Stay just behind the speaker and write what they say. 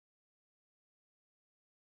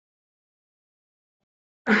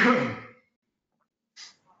Okay,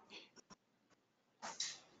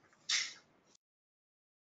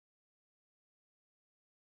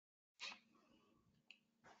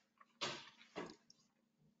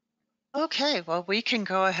 well, we can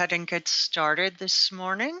go ahead and get started this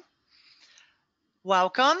morning.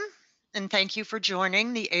 Welcome, and thank you for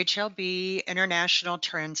joining the HLB International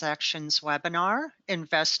Transactions webinar,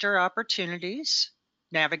 Investor Opportunities,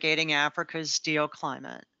 Navigating Africa's Deal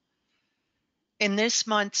Climate. In this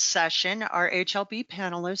month's session, our HLB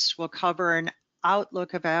panelists will cover an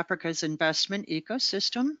outlook of Africa's investment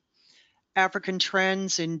ecosystem, African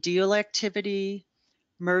trends in deal activity,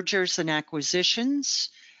 mergers and acquisitions,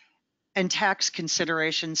 and tax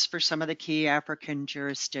considerations for some of the key African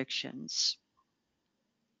jurisdictions.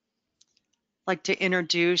 I'd like to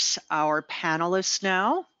introduce our panelists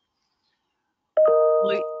now.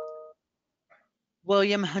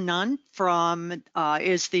 William Hanan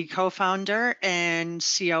is the co-founder and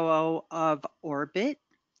COO of Orbit.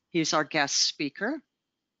 He's our guest speaker.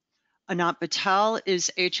 Anant Patel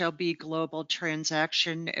is HLB Global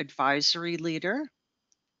Transaction Advisory Leader.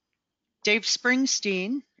 Dave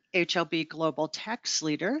Springsteen, HLB Global Tax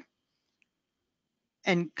Leader.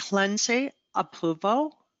 And Cleanse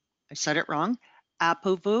Apuvo, I said it wrong,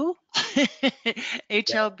 Apuvu,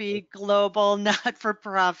 HLB Global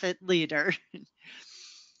Not-for-Profit Leader.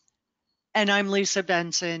 And I'm Lisa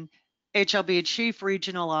Benson, HLB Chief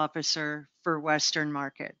Regional Officer for Western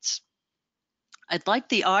Markets. I'd like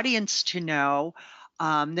the audience to know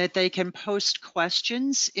that they can post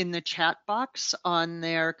questions in the chat box on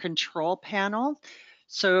their control panel.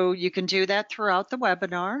 So you can do that throughout the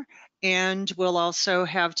webinar, and we'll also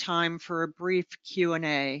have time for a brief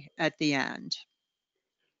Q&A at the end.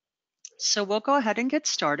 So we'll go ahead and get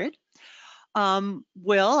started.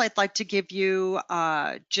 Will, I'd like to give you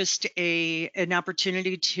just an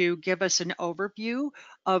opportunity to give us an overview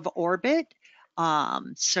of Orbit.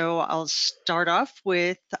 So I'll start off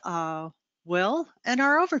with Will and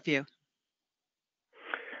our overview.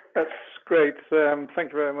 That's great.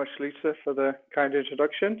 Thank you very much, Lisa, for the kind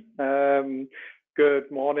introduction.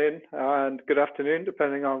 Good morning and good afternoon,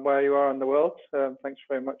 depending on where you are in the world. Thanks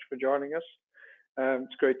very much for joining us.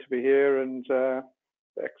 It's great to be here and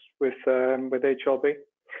with HLB.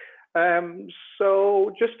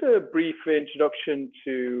 So just a brief introduction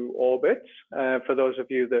to Orbit for those of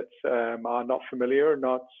you that are not familiar or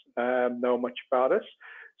not know much about us.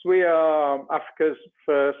 So we are Africa's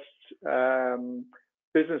first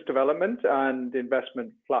business development and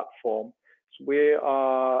investment platform. So we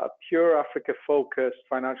are a pure Africa-focused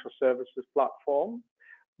financial services platform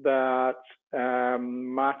that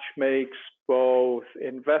match makes both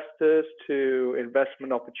investors to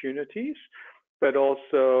investment opportunities, but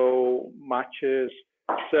also matches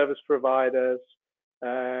service providers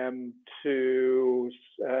to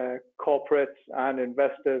corporates and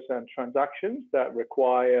investors and transactions that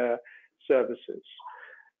require services.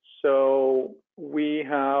 So we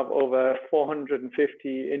have over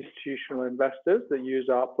 450 institutional investors that use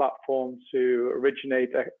our platform to originate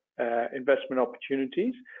investment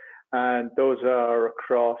opportunities, and those are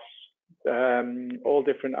across all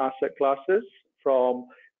different asset classes, from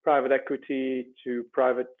private equity to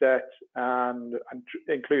private debt and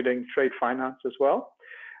including trade finance as well.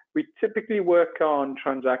 We typically work on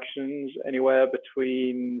transactions anywhere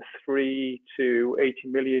between 3 to 80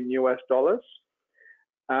 million US dollars.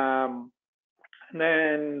 And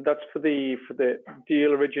then that's for the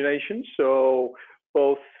deal origination. So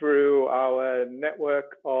both through our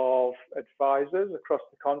network of advisors across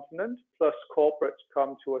the continent, plus corporates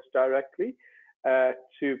come to us directly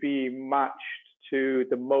to be matched to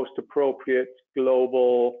the most appropriate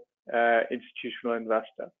global institutional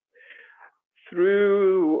investor.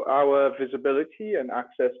 Through our visibility and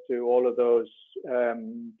access to all of those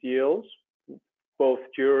deals, both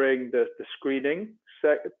during the screening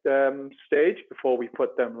stage before we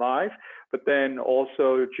put them live, but then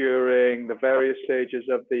also during the various stages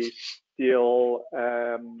of the deal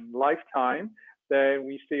lifetime, then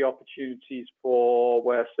we see opportunities for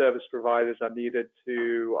where service providers are needed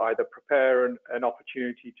to either prepare an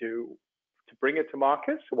opportunity to bring it to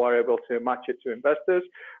market, so we're able to match it to investors,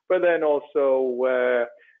 but then also where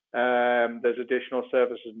there's additional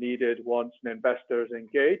services needed once an investor is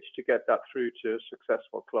engaged to get that through to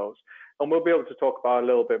successful close. And we'll be able to talk about a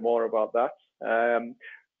little bit more about that.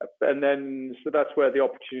 And then, so that's where the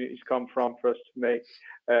opportunities come from for us to make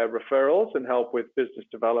referrals and help with business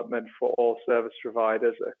development for all service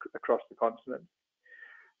providers across the continent.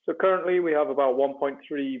 So currently we have about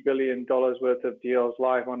 $1.3 billion worth of deals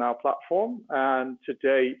live on our platform. And to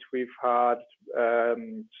date, we've had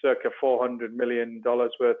circa $400 million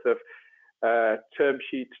worth of term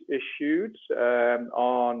sheets issued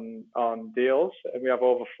on deals, and we have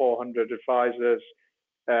over 400 advisors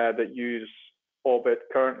that use Orbit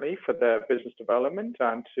currently for their business development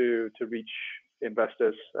and to reach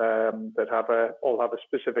investors that all have a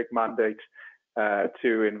specific mandate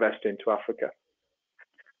to invest into Africa.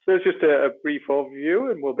 So it's just a brief overview,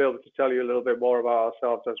 and we'll be able to tell you a little bit more about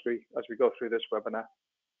ourselves as we go through this webinar.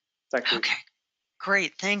 Thank you. Okay,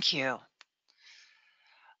 great, thank you.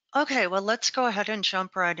 Okay, well, let's go ahead and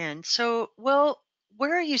jump right in. So, Will,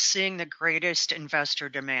 where are you seeing the greatest investor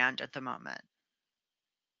demand at the moment?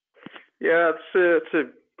 Yeah, it's a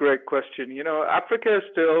great question. You know, Africa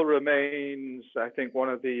still remains, I think, one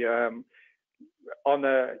of the on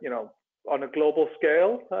a global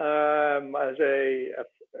scale as a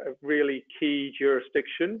really key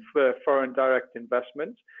jurisdiction for foreign direct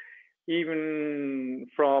investment. Even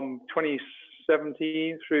from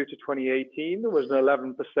 2017 through to 2018, there was an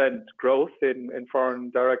 11% growth in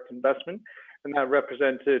foreign direct investment, and that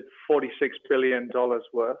represented $46 billion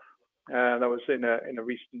worth. That was in a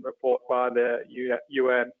recent report by the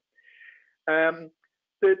UN.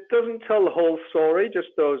 It doesn't tell the whole story,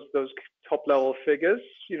 just those top level figures.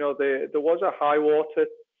 You know, there was a high water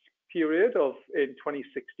period in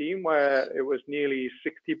 2016 where it was nearly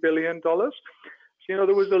 $60 billion. So, you know,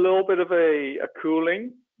 there was a little bit of a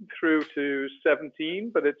cooling through to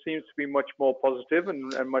 17, but it seems to be much more positive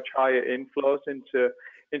and much higher inflows into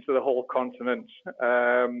the whole continent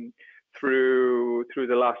through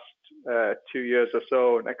the last 2 years or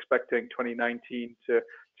so, and expecting 2019 to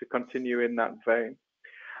continue in that vein.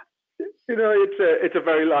 You know, it's a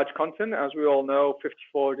very large continent, as we all know,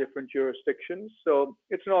 54 different jurisdictions. So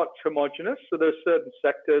it's not homogenous. So there's certain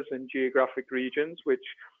sectors and geographic regions which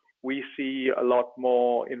we see a lot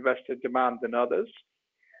more investor demand than others.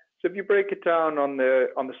 So if you break it down on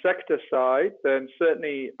the sector side, then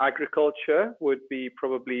certainly agriculture would be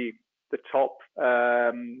probably the top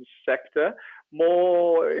sector.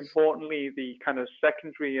 More importantly, the kind of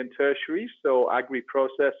secondary and tertiary, so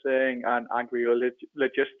agri-processing and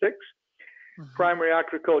agri-logistics. Primary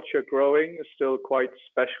agriculture growing is still quite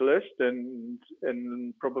specialist and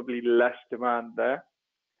probably less demand there.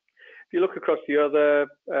 If you look across the other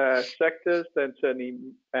sectors, then certainly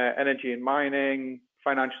energy and mining,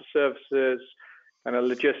 financial services, kind of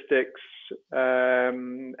logistics,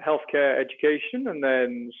 healthcare, education, and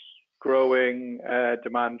then growing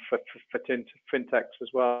demand for fintechs as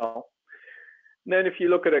well. And then if you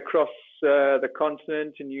look at across the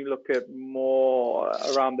continent and you look at more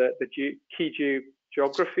around the key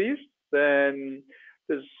geographies, then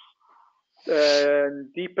there's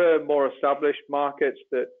deeper, more established markets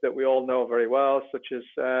that we all know very well, such as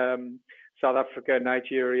South Africa,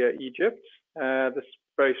 Nigeria, Egypt. There's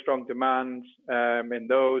very strong demand in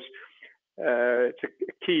those. It's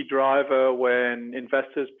a key driver when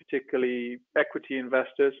investors, particularly equity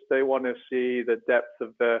investors, they want to see the depth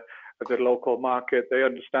of the local market. They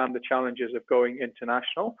understand the challenges of going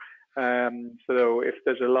international. So if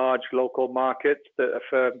there's a large local market that a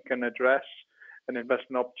firm can address, an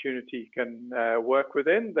investment opportunity can work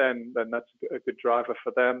within, then that's a good driver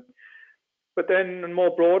for them. But then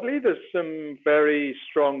more broadly, there's some very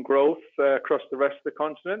strong growth across the rest of the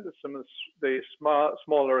continent. Some of the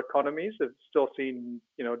smaller economies have still seen,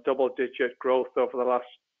 you know, double-digit growth over the last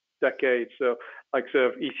decade. So like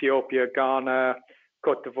sort of Ethiopia, Ghana,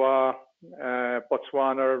 Cote d'Ivoire,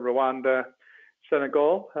 Botswana, Rwanda,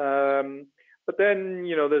 Senegal. But then,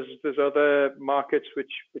 you know, there's other markets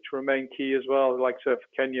which remain key as well, like sort of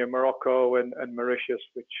Kenya, Morocco, and Mauritius,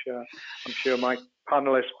 which I'm sure my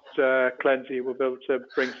panelist Clenzy will be able to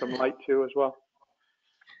bring some light to as well.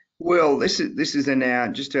 Well, this is now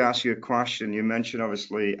just to ask you a question. You mentioned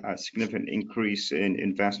obviously a significant increase in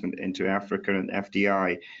investment into Africa and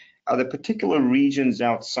FDI. Are there particular regions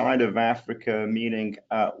outside of Africa, meaning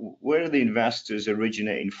where are the investors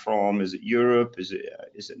originating from? Is it Europe? Is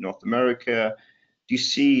it North America? Do you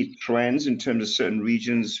see trends in terms of certain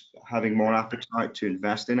regions having more appetite to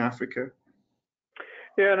invest in Africa?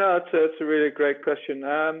 Yeah, no, it's a really great question.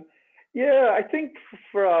 Yeah, I think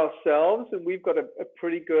for ourselves, and we've got a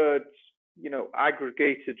pretty good, you know,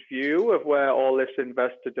 aggregated view of where all this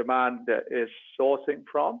investor demand is sourcing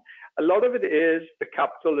from. A lot of it is the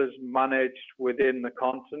capital is managed within the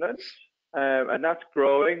continent, and that's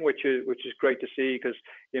growing, which is great to see because,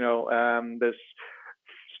 you know, there's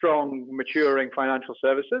strong maturing financial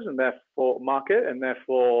services and therefore market, and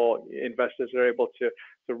therefore investors are able to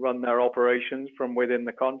run their operations from within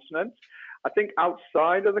the continent. I think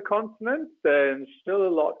outside of the continent, then still a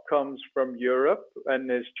lot comes from Europe and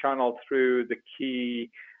is channeled through the key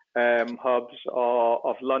hubs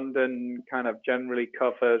of London kind of generally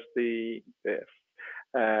covers the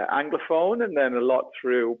Anglophone, and then a lot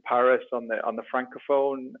through Paris on the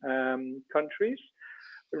Francophone countries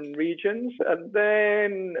and regions. And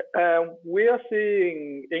then we are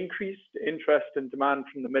seeing increased interest and demand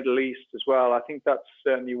from the Middle East as well. I think that's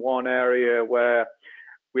certainly one area where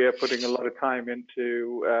we are putting a lot of time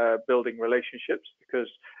into building relationships, because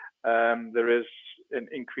there is an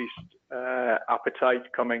increased appetite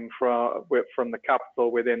coming from the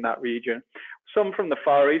capital within that region. Some from the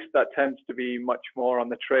Far East, that tends to be much more on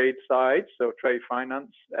the trade side, so trade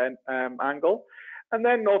finance and angle. And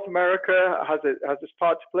then North America has its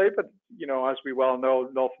part to play, but as we well know,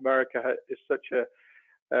 North America is such a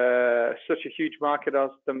huge market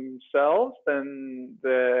as themselves. Then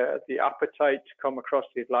the appetite to come across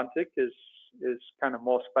the Atlantic is kind of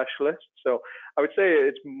more specialist. So I would say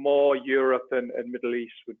it's more Europe and Middle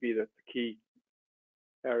East would be the key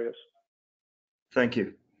areas. Thank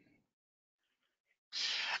you.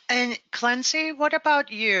 And Clancy, what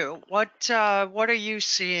about you? What are you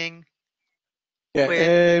seeing? Yeah,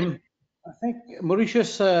 I think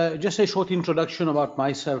Mauritius, just a short introduction about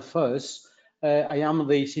myself first. I am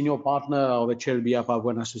the senior partner of HLB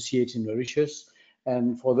Papua Associates in Mauritius.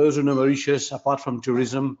 And for those who know Mauritius, apart from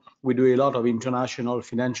tourism, we do a lot of international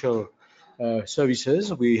financial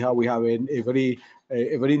services. We have a very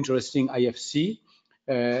interesting IFC.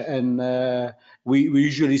 And we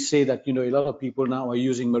usually say that, a lot of people now are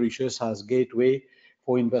using Mauritius as gateway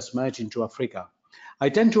for investment into Africa. I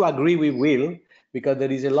tend to agree with Will, because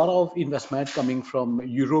there is a lot of investment coming from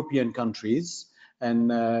European countries. And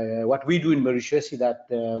what we do in Mauritius is that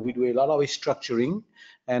we do a lot of restructuring.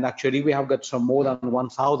 And actually, we have got some more than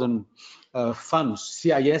 1,000 funds,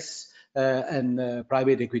 CIS and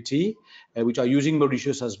private equity, which are using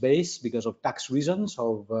Mauritius as base because of tax reasons,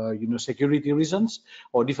 of security reasons,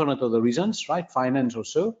 or different other reasons, right? Finance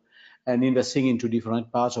also, and investing into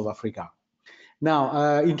different parts of Africa.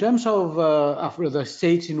 Now, in terms of the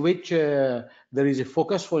states in which there is a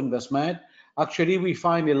focus for investment, actually we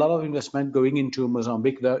find a lot of investment going into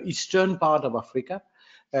Mozambique, the eastern part of Africa,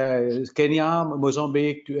 Kenya,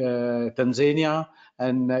 Mozambique, Tanzania,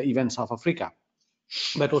 and even South Africa.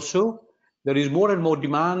 But also there is more and more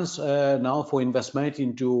demands now for investment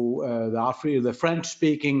into the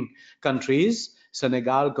French-speaking countries,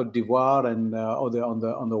 Senegal, Cote d'Ivoire, and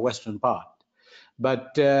on the western part.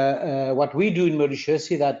 But what we do in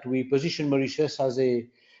Mauritius is that we position Mauritius as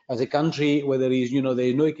a country where there is, there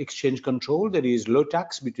is no exchange control. There is low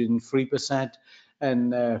tax between 3%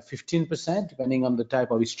 and 15%, depending on the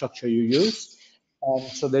type of structure you use.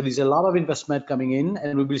 So there is a lot of investment coming in,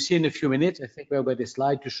 and we will see in a few minutes. I think we've got a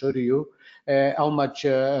slide to show to you how much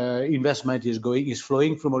investment is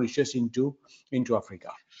flowing from Mauritius into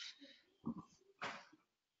Africa.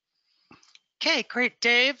 Okay, great.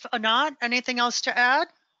 Dave, Anat, anything else to add?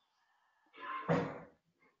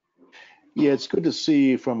 Yeah, it's good to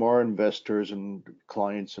see from our investors and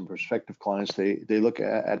clients and prospective clients, they look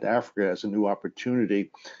at Africa as a new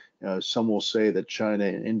opportunity. Some will say that China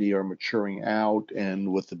and India are maturing out,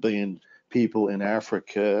 and with the billion people in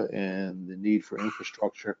Africa and the need for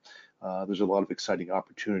infrastructure, there's a lot of exciting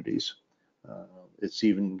opportunities. It's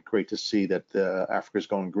even great to see that Africa is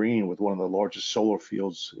going green with one of the largest solar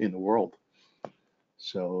fields in the world.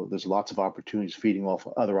 So there's lots of opportunities feeding off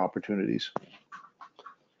other opportunities.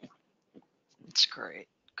 That's great.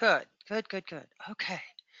 Good. Okay.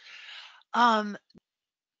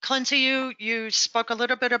 Clancy, you spoke a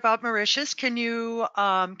little bit about Mauritius. Can you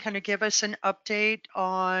kind of give us an update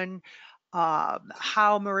on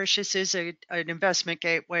how Mauritius is an investment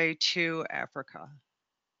gateway to Africa?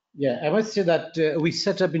 Yeah, I must say that we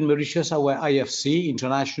set up in Mauritius our IFC,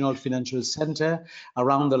 International Financial Center,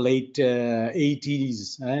 around the late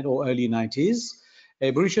 80s or early 90s.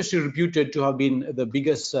 Mauritius is reputed to have been the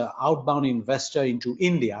biggest outbound investor into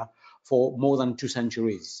India for more than 2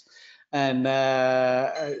 centuries. And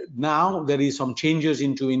now there is some changes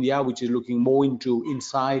into India, which is looking more into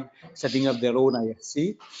inside setting up their own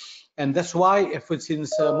IFC. And that's why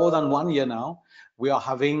since more than 1 year now, we are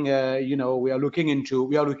having, we are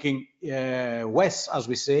looking west, as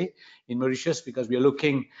we say, in Mauritius, because we are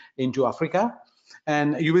looking into Africa.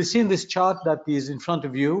 And you will see in this chart that is in front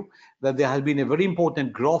of you that there has been a very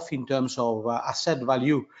important growth in terms of asset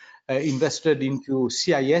value invested into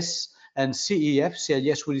CIS and CEF.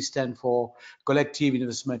 CIS will stand for Collective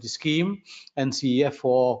Investment Scheme, and CEF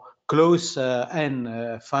for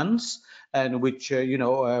close-end funds, and which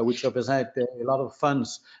represent a lot of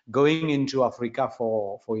funds going into Africa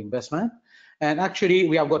for investment. And actually,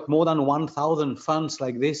 we have got more than 1,000 funds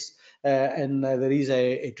like this and there is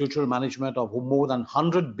a total management of more than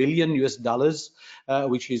 100 billion US dollars,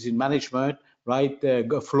 which is in management, right,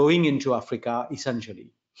 flowing into Africa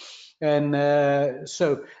essentially. And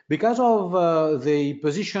so because of the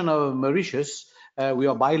position of Mauritius, we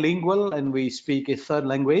are bilingual and we speak a third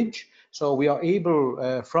language. So we are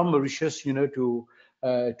able from Mauritius, to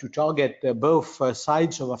target both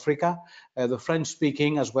sides of Africa, the French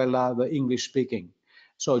speaking as well as the English speaking.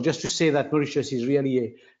 So just to say that Mauritius is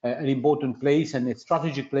really an important place and a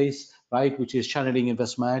strategic place, right, which is channeling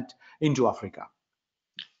investment into Africa.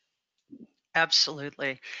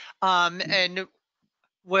 Absolutely. And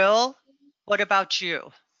Will, what about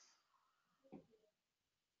you?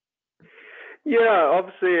 Yeah,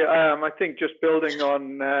 obviously, I think just building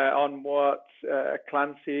on what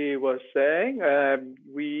Clancy was saying,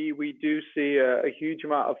 we do see a huge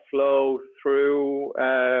amount of flow through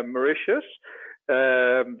Mauritius.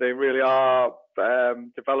 They really are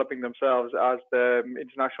developing themselves as the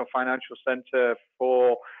international financial center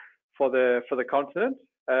for the continent.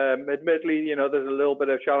 Admittedly, there's a little bit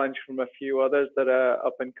of challenge from a few others that are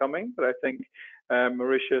up and coming, but I think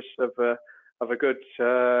Mauritius have a good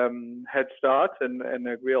head start and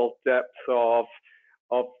a real depth of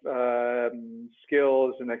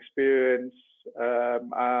skills and experience.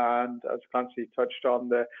 And as Clancy touched on,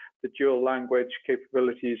 the dual language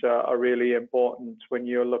capabilities are really important when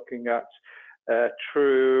you're looking at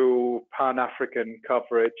true Pan-African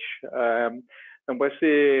coverage. And we're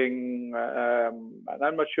seeing, and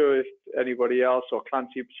I'm not sure if anybody else or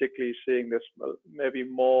Clancy particularly is seeing this, maybe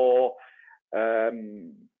more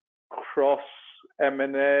cross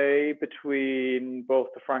M&A between both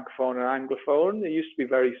the Francophone and Anglophone. It used to be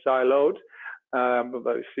very siloed, but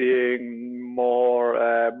we're seeing more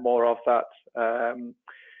of that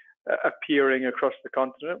appearing across the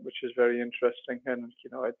continent, which is very interesting, and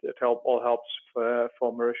it all helps for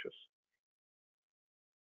Mauritius.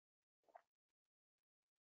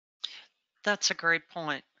 That's a great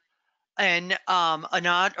point. And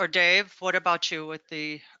Anand or Dave, what about you with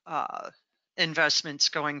the investments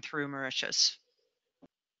going through Mauritius?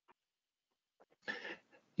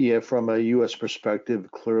 Yeah, from a U.S. perspective,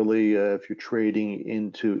 clearly, if you're trading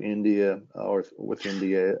into India or with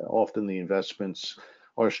India, often the investments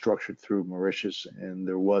are structured through Mauritius, and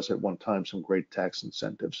there was at one time some great tax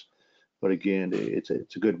incentives. But again, it's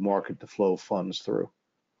a good market to flow funds through.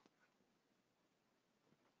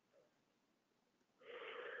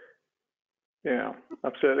 Yeah,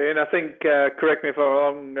 absolutely. And I think, correct me if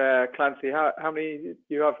I'm wrong, Clancy, how many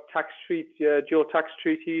you have dual tax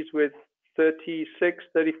treaties with 36,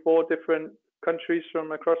 34 different countries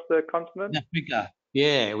from across the continent? Africa.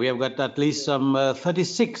 Yeah, we have got at least some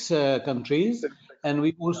 36 countries, and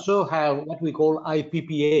we also have what we call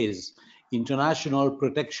IPPAs, International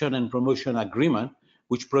Protection and Promotion Agreement,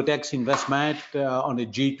 which protects investment on a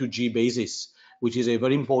G to G basis, which is a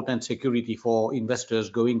very important security for investors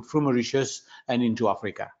going through Mauritius and into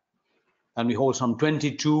Africa. And we hold some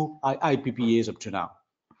 22 IPPAs up to now.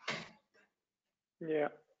 Yeah,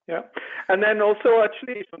 yeah. And then also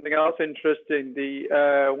actually something else interesting,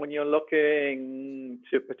 when you're looking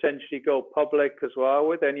to potentially go public as well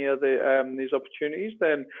with any of these opportunities,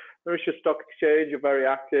 then Mauritius Stock Exchange are very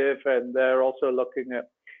active, and they're also looking at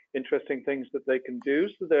interesting things that they can do.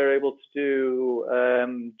 So they're able to do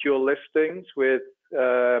dual listings with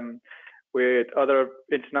other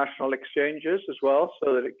international exchanges as well,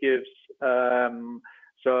 so that it gives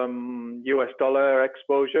some US dollar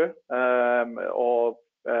exposure or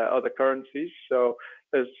other currencies. So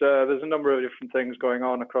there's a number of different things going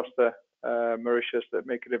on across the Mauritius that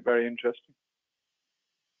make it very interesting.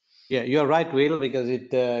 Yeah, you're right, Will, because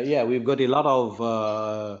we've got a lot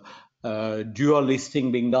of dual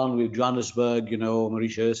listing being done with Johannesburg,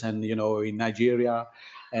 Mauritius, and in Nigeria.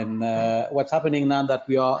 And what's happening now that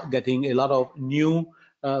we are getting a lot of new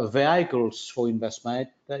vehicles for investment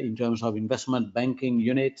in terms of investment banking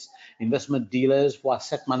units, investment dealers for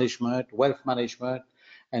asset management, wealth management,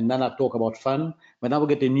 and then I talk about fund. But now we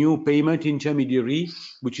get a new payment intermediary,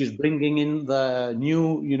 which is bringing in the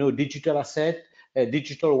new, digital asset,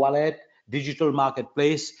 digital wallet, digital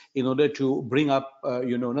marketplace in order to bring up,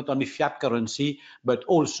 not only fiat currency, but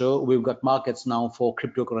also we've got markets now for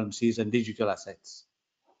cryptocurrencies and digital assets.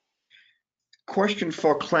 Question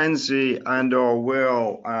for Clancy and/or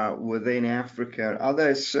Will, within Africa, are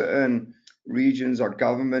there certain regions or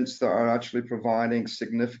governments that are actually providing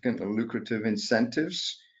significant and lucrative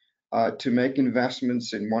incentives to make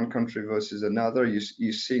investments in one country versus another?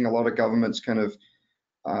 You're seeing a lot of governments kind of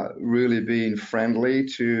really being friendly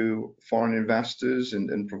to foreign investors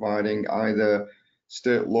and providing either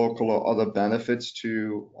state, local, or other benefits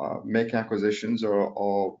to make acquisitions,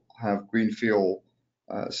 or have greenfield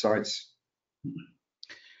sites?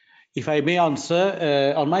 If I may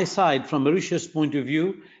answer, on my side, from Mauritius' point of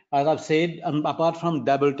view, as I've said, apart from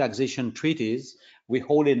double taxation treaties, we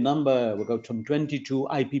hold a number, we got some 22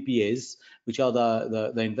 IPPAs, which are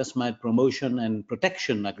the investment promotion and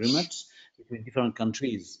protection agreements between different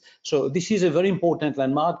countries. So this is a very important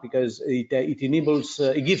landmark because it enables,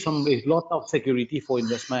 it gives a lot of security for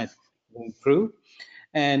investment going through.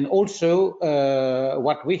 And also,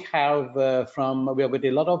 what we have we have got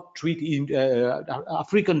a lot of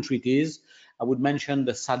African treaties. I would mention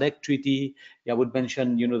the SADC treaty. I would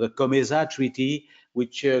mention, the COMESA treaty,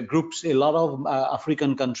 which groups a lot of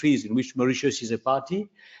African countries in which Mauritius is a party.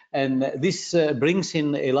 And this brings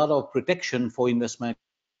in a lot of protection for investment.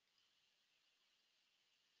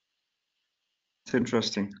 It's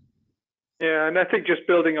interesting. Yeah, and I think just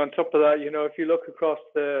building on top of that, if you look across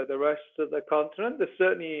the rest of the continent, there's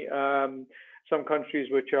certainly some countries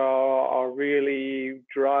which are really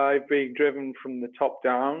being driven from the top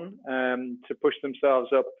down to push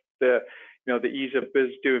themselves up the ease of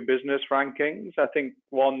doing business rankings. I think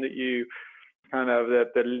one that you kind of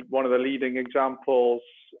one of the leading examples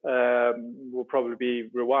will probably be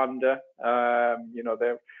Rwanda.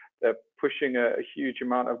 They're pushing a huge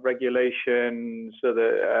amount of regulation, so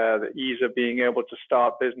the ease of being able to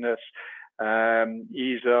start business,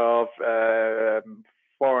 ease of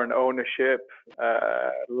foreign ownership,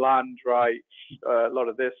 land rights, a lot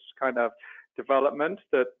of this kind of development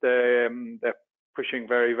that they're pushing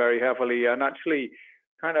very, very heavily, and actually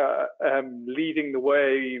kind of leading the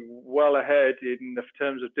way well ahead in the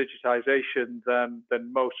terms of digitization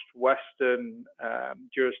than most Western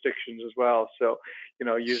jurisdictions as well. So,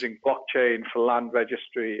 using blockchain for land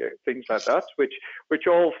registry, things like that, which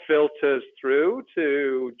all filters through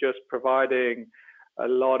to just providing a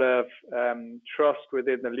lot of trust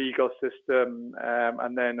within the legal system,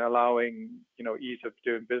 and then allowing, ease of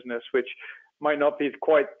doing business, which might not be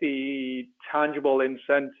quite the tangible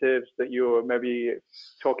incentives that you're maybe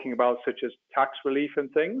talking about, such as tax relief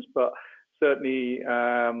and things, but certainly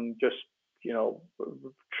just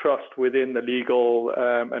trust within the legal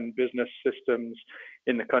and business systems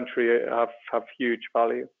in the country have huge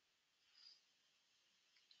value.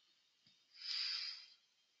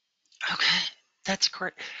 Okay, that's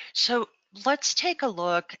great. So let's take a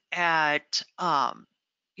look at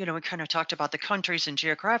we kind of talked about the countries and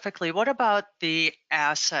geographically. What about the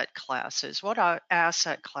asset classes? What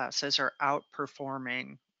asset classes are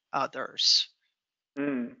outperforming others?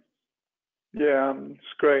 Yeah,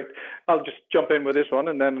 it's great. I'll just jump in with this one,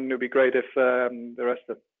 and then it'd be great if the rest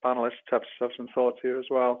of the panelists have some thoughts here as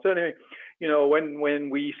well. Certainly, when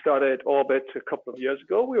we started Orbit a couple of years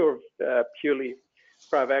ago, we were purely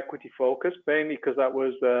private equity focused, mainly because that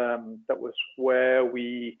was where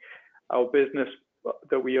our business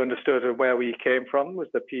that we understood and where we came from was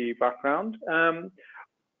the PE background.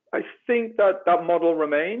 I think that model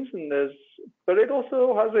remains, but it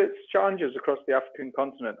also has its challenges across the African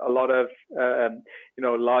continent. A lot of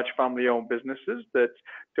large family-owned businesses that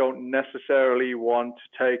don't necessarily want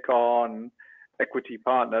to take on equity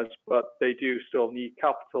partners, but they do still need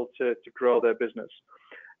capital to grow their business.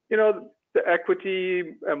 The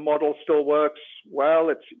equity model still works well.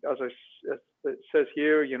 It's, as it says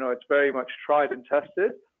here, it's very much tried and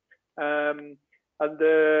tested. And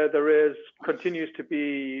there continues to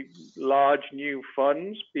be large new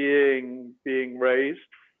funds being raised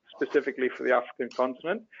specifically for the African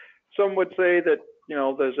continent. Some would say that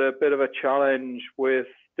there's a bit of a challenge with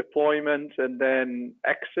deployment and then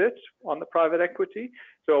exit on the private equity.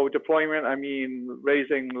 So deployment, I mean,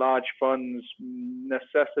 raising large funds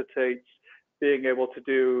necessitates being able to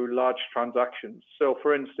do large transactions. So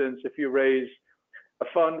for instance, if you raise a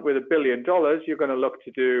fund with $1 billion, you're going to look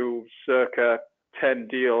to do circa 10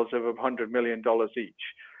 deals of $100 million each.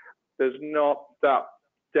 There's not that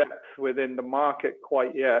depth within the market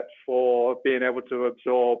quite yet for being able to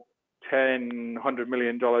absorb 10 $100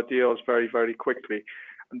 million deals very, very quickly.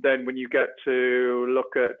 And then when you get to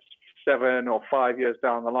look at 7 or 5 years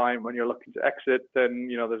down the line, when you're looking to exit, then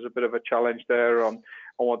there's a bit of a challenge there on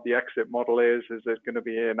what the exit model is. Is it going to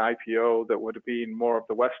be an IPO that would have been more of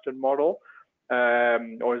the Western model,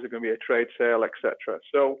 or is it going to be a trade sale, etc.?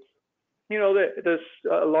 So there's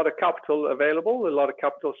a lot of capital available, a lot of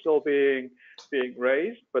capital still being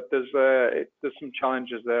raised, but there's some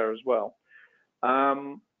challenges there as well.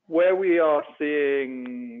 Where we are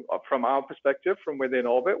seeing, from our perspective, from within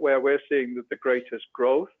Orbit, where we're seeing that the greatest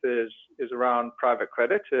growth is around private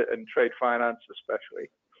credit and trade finance especially.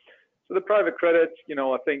 So the private credit,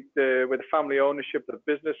 I think with the family ownership of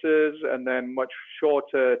businesses and then much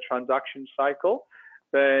shorter transaction cycle,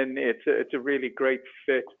 then it's a really great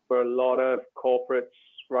fit for a lot of corporates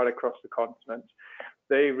right across the continent.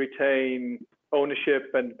 They retain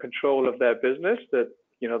ownership and control of their business that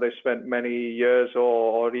they spent many years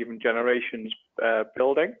or even generations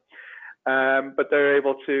building, but they're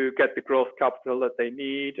able to get the growth capital that they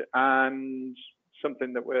need. And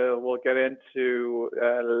something that we'll get into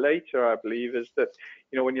later, I believe, is that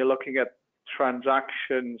when you're looking at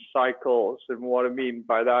transaction cycles, and what I mean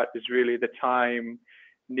by that is really the time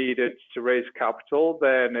needed to raise capital,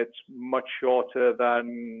 then it's much shorter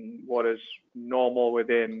than what is normal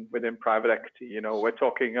within private equity. We're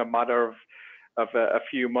talking a matter of a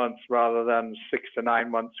few months rather than 6 to 9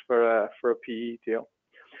 months for a PE deal.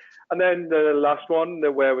 And then the last one,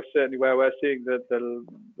 where we're seeing the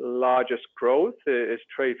largest growth is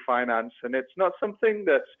trade finance, and it's not something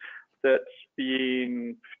that's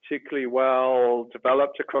been particularly well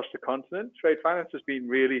developed across the continent. Trade finance has been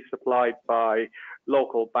really supplied by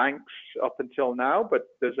local banks up until now, but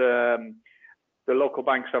there's the local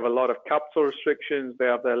banks have a lot of capital restrictions. They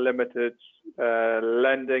have their limited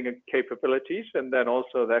lending capabilities, and then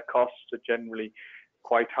also their costs are generally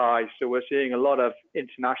quite high. So we're seeing a lot of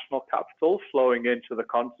international capital flowing into the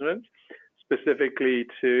continent, specifically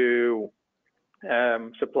to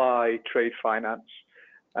supply trade finance.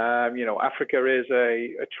 Africa is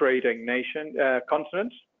a trading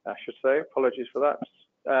continent, I should say. Apologies for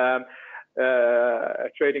that. A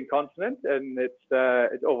trading continent, and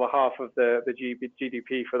it's over half of the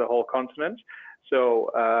GDP for the whole continent. So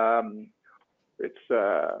it's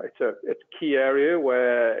a key area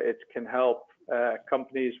where it can help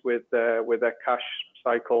companies with their cash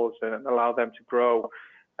cycles and allow them to grow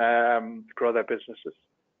their businesses.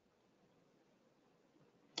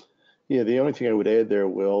 Yeah, the only thing I would add there,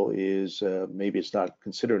 Will, is maybe it's not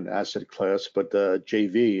considered an asset class, but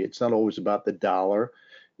JV, it's not always about the dollar.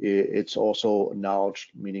 It's also knowledge,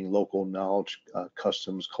 meaning local knowledge,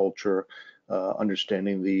 customs, culture,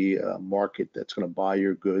 understanding the market that's going to buy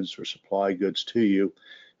your goods or supply goods to you.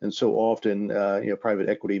 And so often, private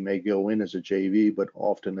equity may go in as a JV, but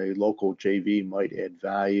often a local JV might add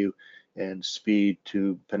value and speed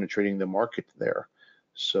to penetrating the market there.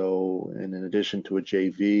 So, and in addition to a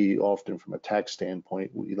JV, often from a tax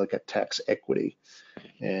standpoint, we look at tax equity.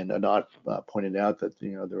 And Anat pointed out that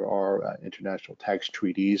there are international tax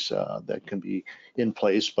treaties that can be in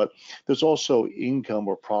place, but there's also income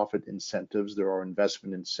or profit incentives. There are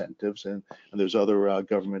investment incentives, and there's other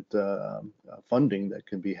government funding that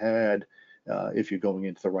can be had if you're going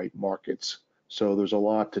into the right markets. So there's a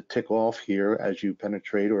lot to tick off here as you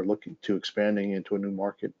penetrate or looking to expanding into a new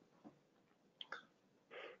market.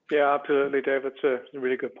 Yeah, absolutely, David. It's a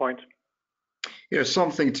really good point. Yeah,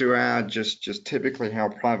 something to add, just typically how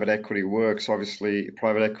private equity works. Obviously,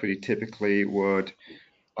 private equity typically would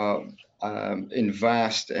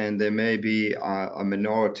invest, and there may be a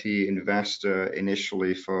minority investor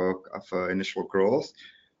initially for initial growth,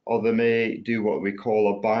 or they may do what we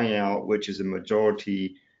call a buyout, which is a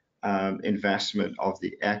majority investment of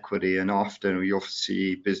the equity, and often you'll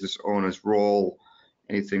see business owners roll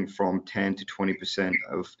anything from 10 to 20%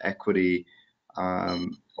 of equity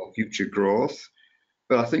for future growth.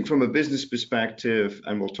 But I think from a business perspective,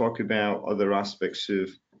 and we'll talk about other aspects of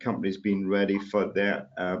companies being ready for their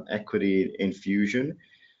equity infusion,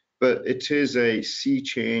 but it is a sea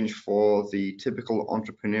change for the typical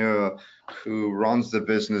entrepreneur who runs the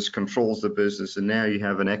business, controls the business, and now you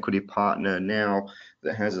have an equity partner now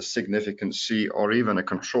that has a significant seat or even a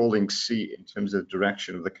controlling seat in terms of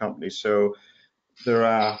direction of the company. So there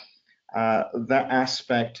are that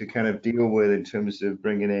aspect to kind of deal with in terms of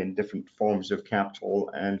bringing in different forms of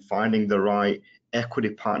capital and finding the right equity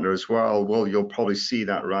partner as well. Well, you'll probably see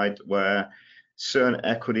that, right, where certain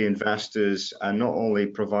equity investors are not only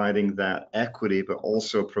providing that equity, but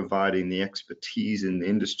also providing the expertise in the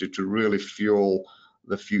industry to really fuel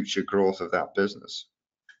the future growth of that business.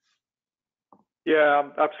 Yeah,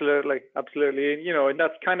 absolutely. And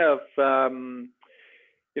that's kind of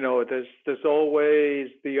there's always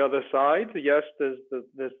the other side. Yes, there's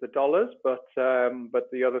the dollars, but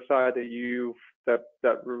the other side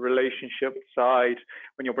that relationship side,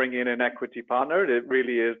 when you're bringing in an equity partner, it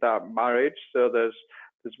really is that marriage. So there's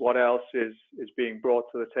what else is being brought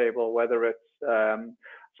to the table, whether it's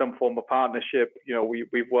some form of partnership.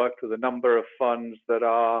 We've worked with a number of funds that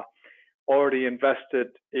are already invested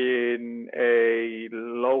in a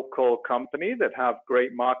local company that have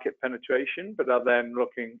great market penetration, but are then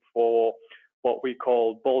looking for what we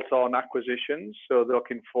call bolt-on acquisitions. So they're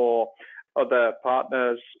looking for other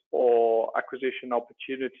partners or acquisition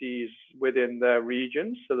opportunities within their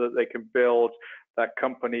regions so that they can build that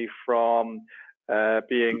company from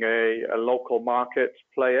being a local market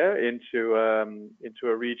player into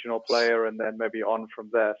a regional player, and then maybe on from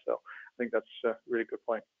there. So I think that's a really good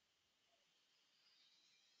point.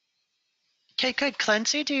 Okay, good.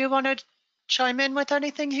 Clancy, do you want to chime in with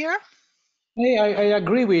anything here? Hey, I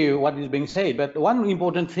agree with what is being said, but one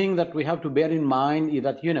important thing that we have to bear in mind is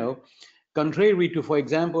that, contrary to, for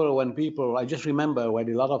example, when people, I just remember when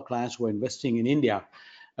a lot of clients were investing in India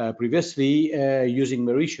previously using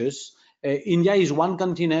Mauritius. India is one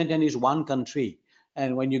continent and is one country.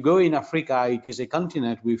 And when you go in Africa, it is a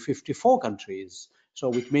continent with 54 countries. So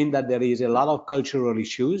which means that there is a lot of cultural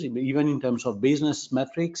issues, even in terms of business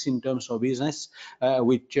metrics, in terms of business,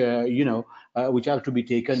 which have to be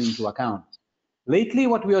taken into account. Lately,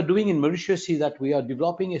 what we are doing in Mauritius is that we are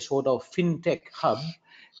developing a sort of fintech hub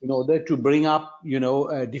in order to bring up,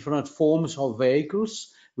 different forms of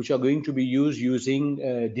vehicles which are going to be used using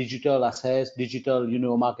digital assets, digital,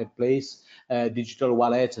 marketplace, digital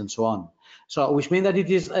wallets, and so on. So, which means that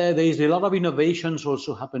there is a lot of innovations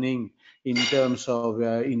also happening in terms of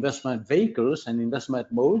investment vehicles and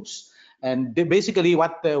investment modes. And basically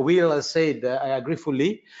what Will has said, I agree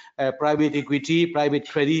fully, private equity, private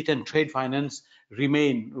credit, and trade finance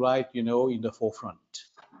remain right, in the forefront.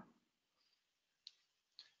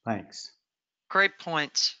 Thanks. Great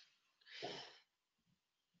points.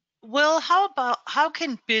 Will, how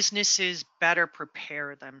can businesses better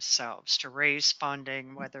prepare themselves to raise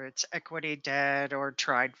funding, whether it's equity, debt, or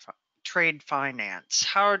trade finance?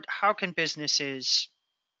 How can businesses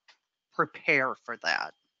prepare for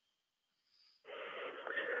that?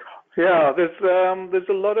 Yeah, there's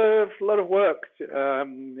a lot of work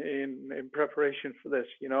in preparation for this.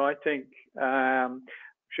 I think I'm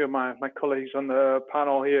sure my colleagues on the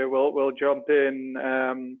panel here will jump in.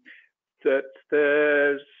 That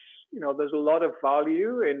there's a lot of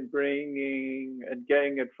value in bringing and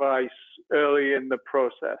getting advice early in the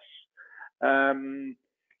process. The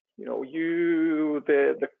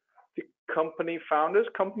company founders,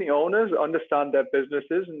 company owners understand their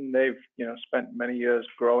businesses, and they've spent many years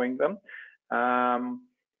growing them.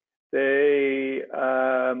 They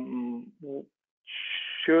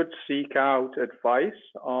should seek out advice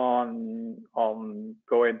on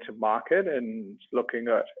going to market and looking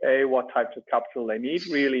at what types of capital they need,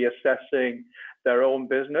 really assessing their own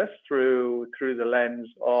business through the lens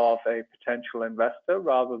of a potential investor,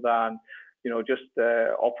 rather than just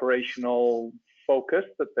the operational focus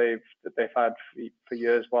that they've had for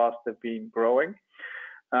years whilst they've been growing.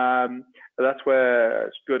 That's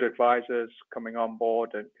where good advisors coming on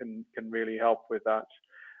board and can really help with that.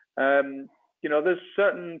 There's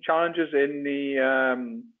certain challenges in the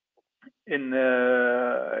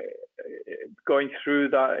going through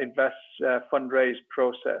that fundraise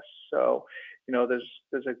process. So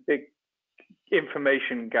there's a big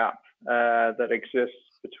information gap that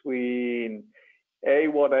exists between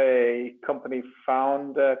what a company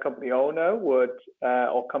founder, company owner would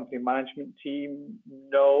or company management team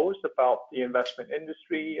knows about the investment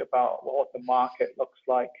industry, about what the market looks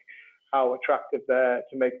like, how attractive how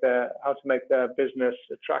to make their business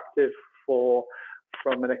attractive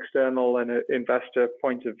from an external and an investor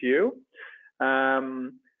point of view.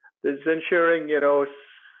 There's ensuring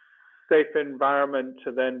safe environment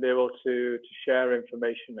to then be able to share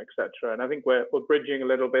information, etc. And I think we're bridging a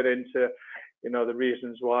little bit into the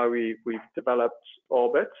reasons why we've developed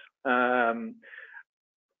Orbit.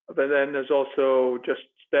 But then there's also just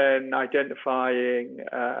then identifying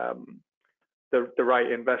the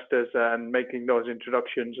right investors and making those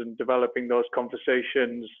introductions and developing those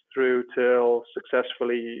conversations through till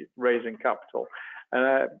successfully raising capital. And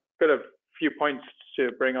I've got a few points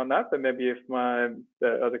to bring on that, but maybe if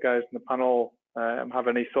the other guys in the panel have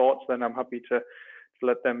any thoughts, then I'm happy to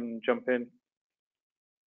let them jump in.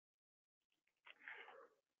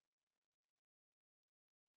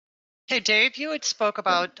 Hey, Dave, you had spoke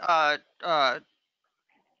about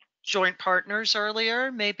joint partners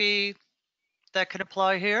earlier. Maybe that could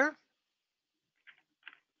apply here.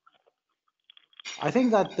 I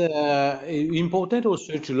think that important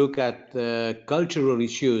also to look at cultural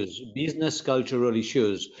issues, business cultural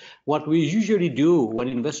issues. What we usually do when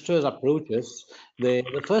investors approach us, the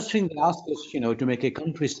first thing they ask us, to make a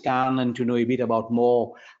country scan and to know a bit about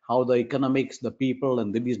more how the economics, the people,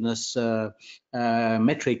 and the business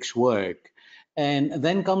metrics work. And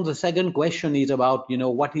then comes the second question is about,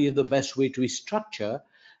 what is the best way to structure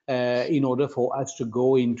in order for us to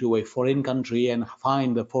go into a foreign country and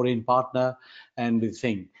find a foreign partner and the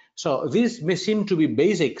thing. So these may seem to be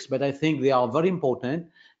basics, but I think they are very important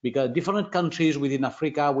because different countries within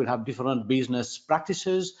Africa will have different business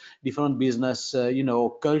practices, different business,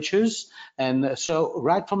 cultures. And so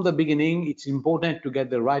right from the beginning, it's important to get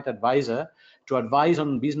the right advisor to advise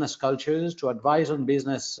on business cultures, to advise on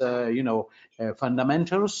business,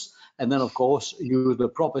 fundamentals, and then of course use the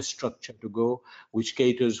proper structure to go, which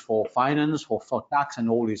caters for finance, for tax, and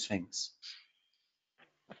all these things.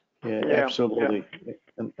 Yeah, Yeah, absolutely.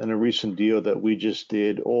 And a recent deal that we just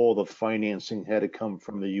did, all the financing had to come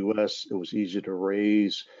from the U.S. It was easy to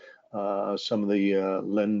raise. Some of the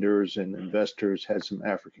lenders and investors had some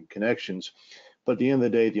African connections. But at the end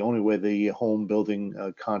of the day, the only way the home building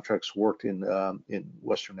contracts worked in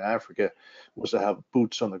Western Africa was to have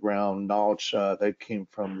boots on the ground knowledge that came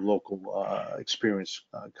from local experienced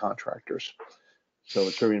contractors. So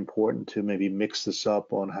it's very important to maybe mix this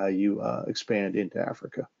up on how you expand into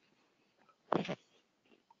Africa.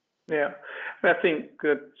 yeah. I think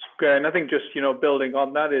that's great. And I think just, building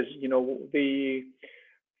on that is,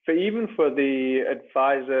 even for the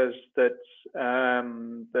advisors that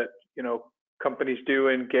companies do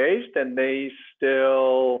engage, then they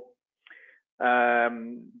still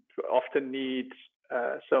often need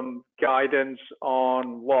some guidance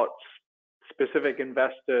on what specific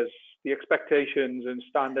investors, the expectations and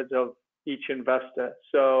standards of each investor.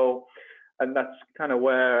 So, and that's kind of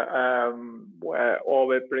where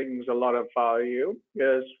Orbit brings a lot of value,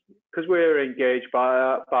 is because we're engaged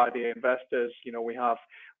by the investors.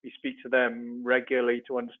 We speak to them regularly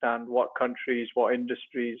to understand what countries, what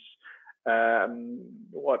industries,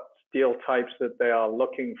 what deal types that they are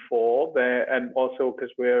looking for. And also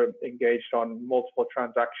because we're engaged on multiple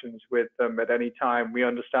transactions with them at any time, we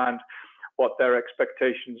understand what their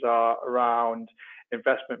expectations are around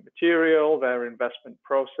investment material, their investment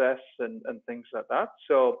process, and things like that.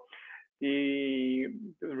 So the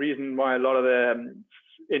reason why a lot of the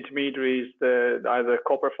intermediaries, either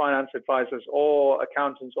corporate finance advisors or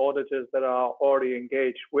accountants, auditors that are already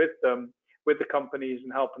engaged with them, with the companies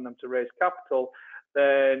and helping them to raise capital,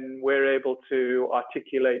 then we're able to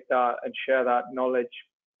articulate that and share that knowledge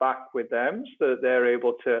back with them so that they're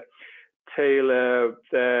able to tailor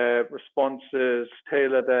their responses,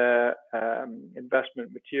 tailor their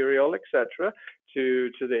investment material, etc.,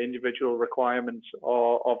 to the individual requirements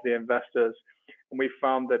of the investors. And we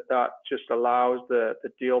found that just allows the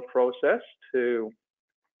deal process to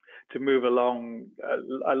move along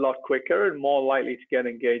a lot quicker and more likely to get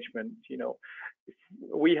engagement.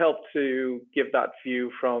 We help to give that view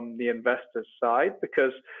from the investor's side,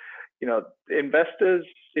 because investors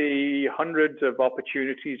see hundreds of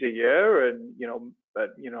opportunities a year, and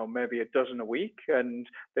maybe a dozen a week, and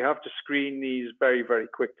they have to screen these very, very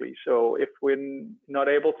quickly. So if we're not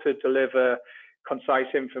able to deliver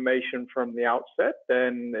concise information from the outset,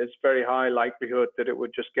 then it's very high likelihood that it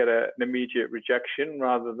would just get an immediate rejection,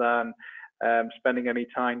 rather than spending any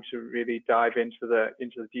time to really dive into the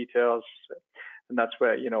details. And that's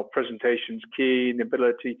where presentation's key, and the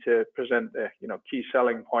ability to present the key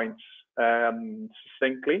selling points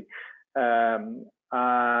succinctly, and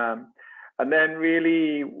then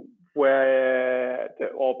really where the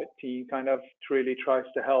Orbit team kind of really tries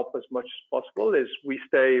to help as much as possible is we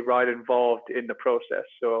stay right involved in the process.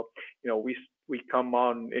 So we come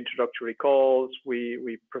on introductory calls,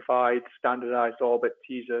 we provide standardized Orbit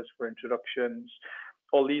teasers for introductions,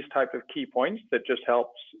 all these type of key points that just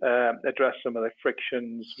helps address some of the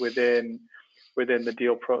frictions within the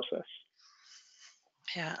deal process.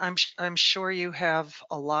 Yeah, I'm sure you have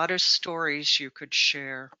a lot of stories you could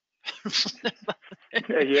share.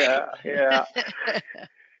 Yeah.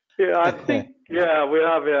 I think we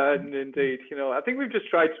have, indeed. I think we've just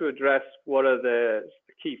tried to address what are the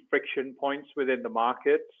key friction points within the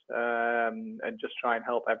market, and just try and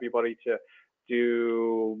help everybody to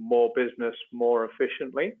do more business more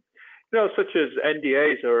efficiently. Such as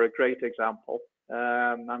NDAs are a great example.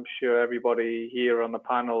 I'm sure everybody here on the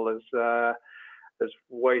panel has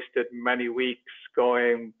wasted many weeks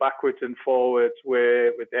going backwards and forwards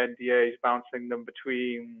with NDAs, bouncing them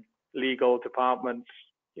between legal departments,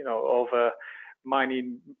 over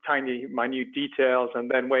minute details, and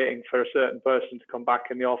then waiting for a certain person to come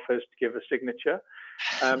back in the office to give a signature.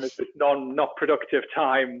 It's just not productive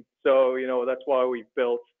time. So that's why we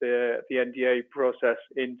built the NDA process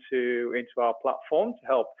into our platform, to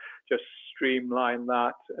help just streamline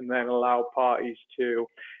that, and then allow parties to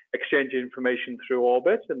exchange information through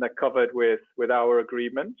Orbit, and they're covered with our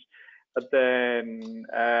agreement. But then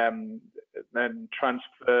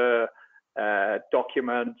transfer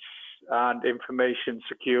documents and information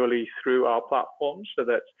securely through our platform, so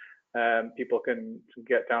that people can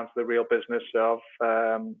get down to the real business of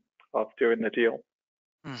doing the deal.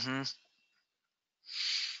 Mm-hmm.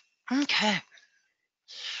 Okay.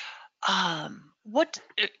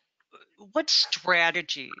 What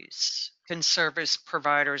strategies can service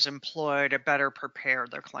providers employ to better prepare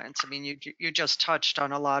their clients? I mean, you just touched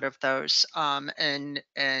on a lot of those, and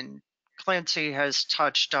Clancy has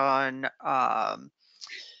touched on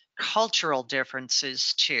cultural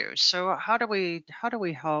differences too. So how do we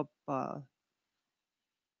help our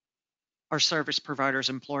service providers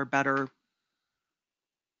employ better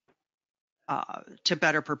to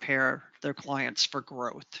better prepare their clients for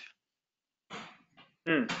growth?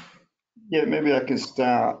 Hmm. Yeah, maybe I can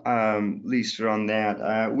start, Lisa, on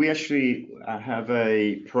that. We actually have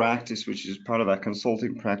a practice which is part of our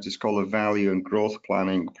consulting practice called the Value and Growth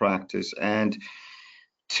Planning practice. And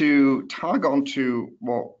to tag on to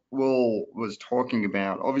what Will was talking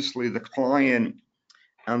about, obviously the client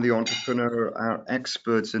and the entrepreneur are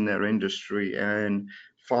experts in their industry, and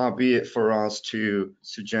far be it for us to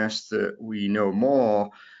suggest that we know more,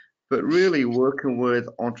 but really working with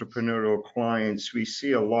entrepreneurial clients, we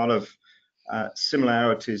see a lot of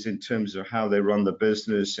similarities in terms of how they run the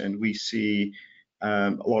business, and we see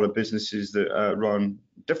a lot of businesses that run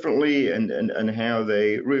differently, and how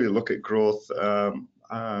they really look at growth on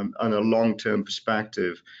a long-term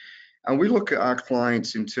perspective. And we look at our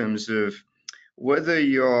clients in terms of whether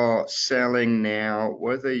you're selling now,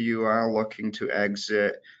 whether you are looking to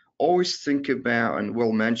exit, always think about, and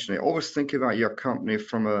we'll mention it, always think about your company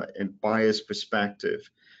from a buyer's perspective,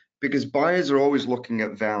 because buyers are always looking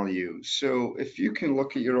at value. So if you can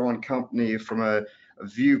look at your own company from a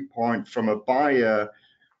viewpoint from a buyer,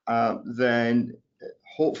 then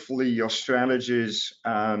hopefully your strategies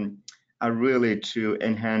are really to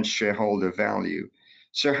enhance shareholder value.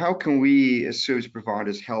 So how can we as service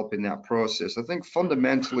providers help in that process? I think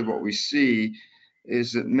fundamentally what we see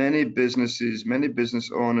is that many businesses, many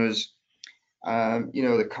business owners,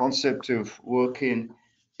 the concept of working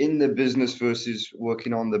in the business versus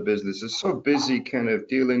working on the business is so busy kind of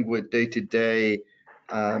dealing with day-to-day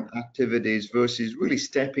activities versus really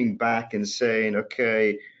stepping back and saying,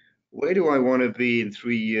 okay, where do I want to be in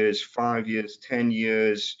 3 years, 5 years, 10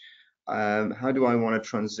 years? How do I want to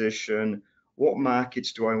transition? What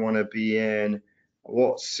markets do I want to be in?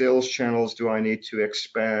 What sales channels do I need to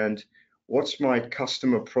expand? What's my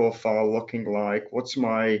customer profile looking like? What's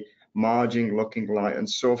my margin looking like, and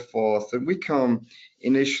so forth? And we come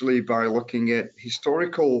initially by looking at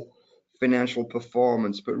historical financial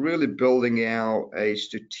performance, but really building out a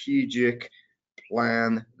strategic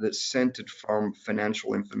plan that's centered from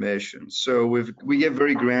financial information. So we get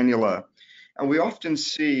very granular, and we often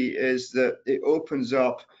see is that it opens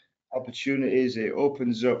up opportunities, it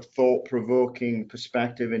opens up thought-provoking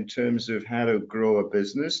perspective in terms of how to grow a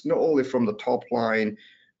business, not only from the top line,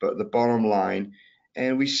 but the bottom line.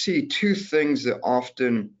 And we see two things that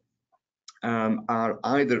often are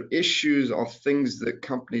either issues or things that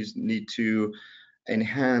companies need to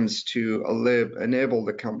enhance to enable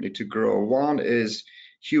the company to grow. One is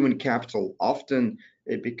human capital. Often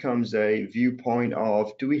it becomes a viewpoint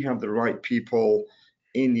of, do we have the right people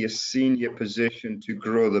in the senior position to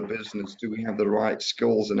grow the business? Do we have the right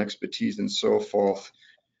skills and expertise and so forth?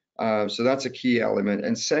 So that's a key element.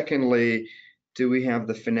 And secondly, do we have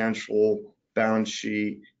the financial balance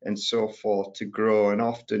sheet and so forth to grow? And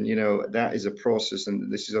often, that is a process,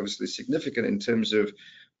 and this is obviously significant in terms of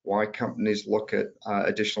why companies look at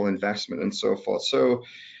additional investment and so forth. So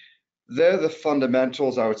they're the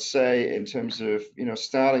fundamentals, I would say, in terms of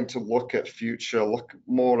starting to look at future, look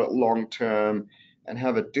more at long term, and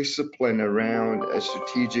have a discipline around a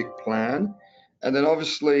strategic plan. And then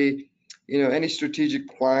obviously, any strategic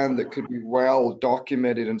plan that could be well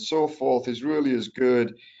documented and so forth is really as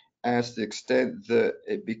good as the extent that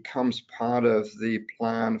it becomes part of the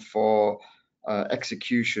plan for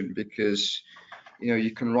execution, because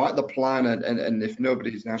you can write the plan, and if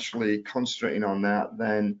nobody's actually concentrating on that,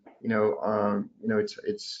 then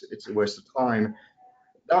it's a waste of time.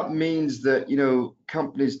 That means that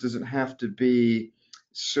companies doesn't have to be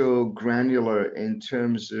so granular in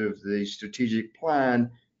terms of the strategic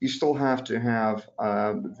plan. You still have to have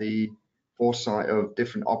the foresight of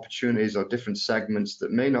different opportunities or different segments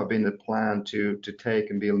that may not be in the plan to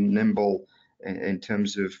take and be nimble in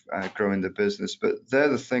terms of growing the business. But they're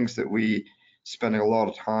the things that we spending a lot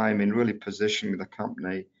of time in really positioning the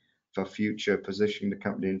company for future, positioning the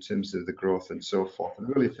company in terms of the growth and so forth,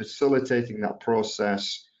 and really facilitating that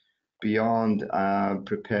process beyond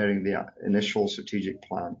preparing the initial strategic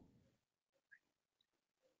plan.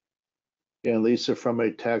 Yeah, Lisa, from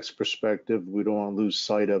a tax perspective, we don't want to lose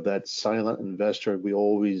sight of that silent investor we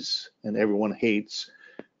always and everyone hates,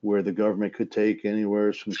 where the government could take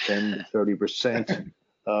anywhere from 10 to 30%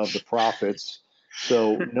 of the profits.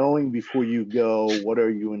 So knowing before you go, what are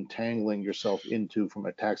you entangling yourself into from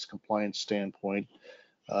a tax compliance standpoint?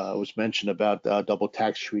 It was mentioned about double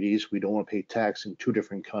tax treaties. We don't want to pay tax in two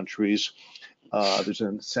different countries. There's an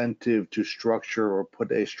incentive to structure or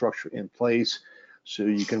put a structure in place so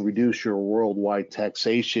you can reduce your worldwide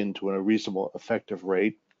taxation to a reasonable effective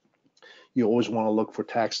rate. You always want to look for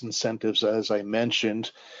tax incentives, as I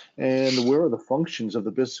mentioned, and where are the functions of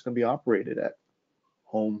the business going to be operated at?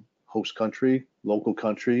 Home, host country, local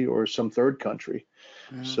country, or some third country.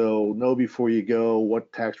 So know before you go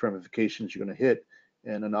what tax ramifications you're going to hit,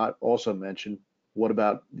 and not also mention what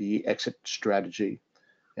about the exit strategy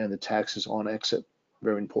and the taxes on exit.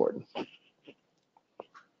 Very important.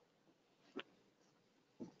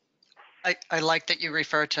 I like that you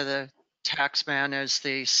refer to the tax man as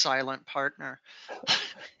the silent partner.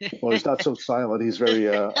 Well, he's not so silent. He's very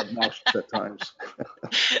obnoxious at times.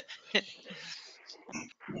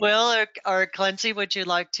 Will or Clancy, would you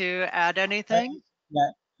like to add anything?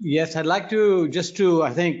 Yes, I'd like to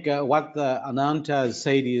I think what Anant has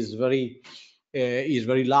said is very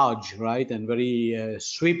large, right, and very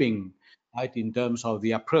sweeping, right, in terms of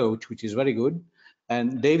the approach, which is very good.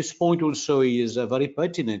 And Dave's point also is very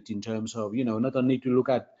pertinent in terms of, not only to look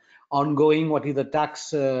at ongoing what is the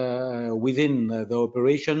tax within the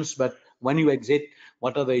operations, but when you exit,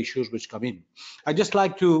 what are the issues which come in. I just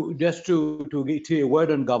like to get a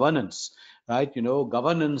word on governance. Right,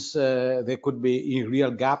 governance, there could be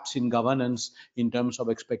real gaps in governance in terms of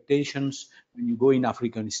expectations when you go in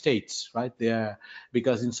African states, right? There,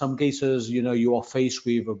 because in some cases, you are faced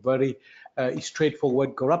with a very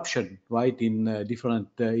straightforward corruption, right? In different,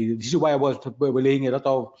 this is why I was laying a lot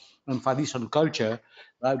of emphasis on culture,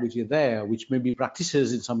 right, which is there, which may be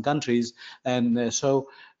practices in some countries, and so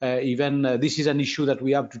even this is an issue that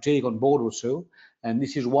we have to take on board also, and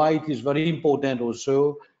this is why it is very important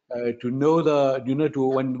also. To know to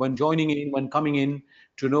when joining in, when coming in,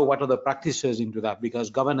 to know what are the practices into that, because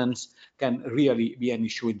governance can really be an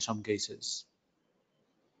issue in some cases.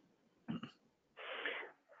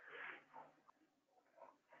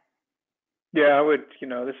 Yeah, I would,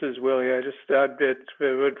 this is Willie. I just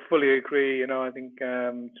would fully agree. I think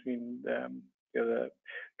between the other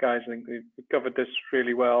guys, I think we've covered this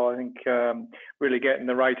really well. I think really getting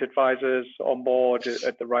the right advisors on board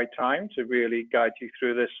at the right time to really guide you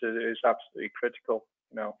through this is absolutely critical.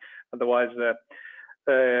 Otherwise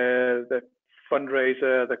the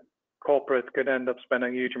fundraiser, the corporate could end up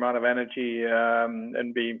spending a huge amount of energy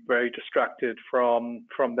and being very distracted from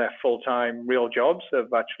their full-time real jobs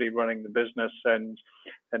of actually running the business. And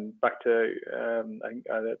back to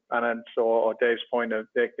Anand's or Dave's point, of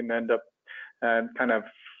they can end up kind of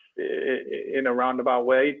in a roundabout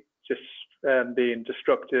way just being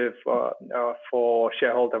destructive for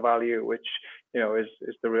shareholder value, which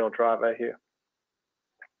is the real driver here.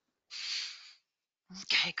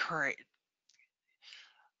 Okay, great.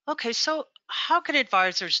 Okay, so how can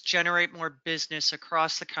advisors generate more business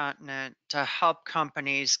across the continent to help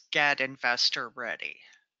companies get investor ready?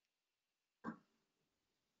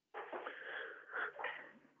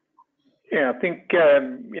 Yeah, I think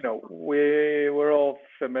we're all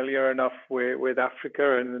familiar enough with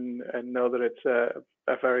Africa and know that it's a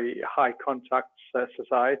very high contact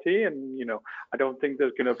society, and I don't think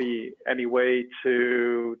there's going to be any way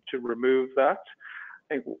to remove that.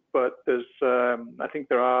 But I think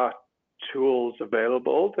there are tools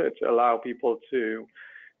available that allow people to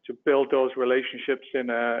build those relationships in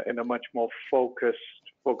a much more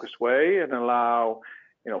focused way, and allow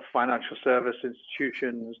financial service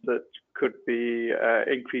institutions that could be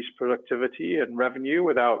increase productivity and revenue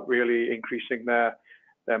without really increasing their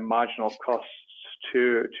marginal costs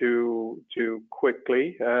too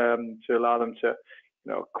quickly, to allow them to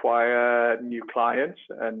acquire new clients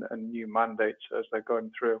and new mandates as they're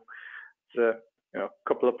going through. The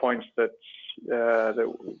couple of points that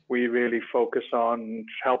we really focus on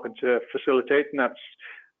helping to facilitate, and that's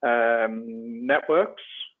networks,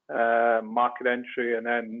 market entry, and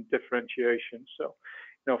then differentiation. So,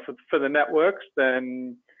 for the networks,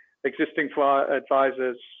 then existing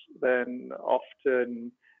advisors then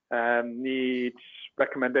often need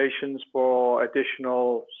recommendations for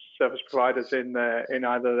additional service providers in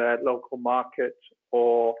either their local market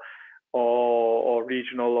or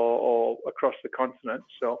regional or across the continent.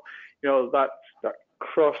 So, that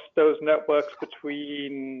cross those networks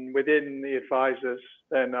within the advisors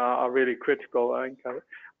then are really critical. I think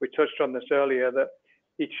we touched on this earlier, that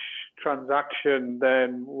each transaction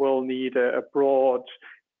then will need a broad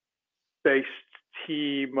based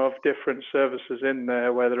team of different services in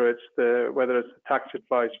there, whether it's the tax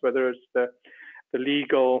advice, whether it's the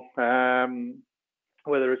legal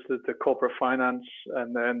whether it's the corporate finance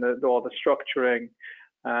and then or the structuring.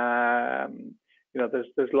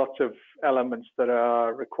 There's lots of elements that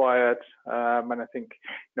are required, and I think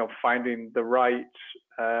finding the right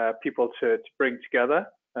people to bring together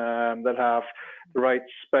that have the right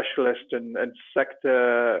specialist and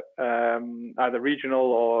sector, either regional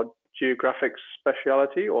or geographic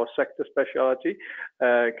speciality or sector speciality,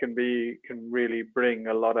 can really bring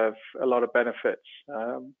a lot of benefits.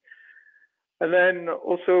 And then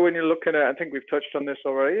also when you're looking at, I think we've touched on this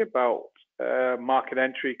already, about market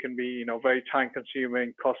entry can be very time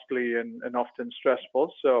consuming, costly, and often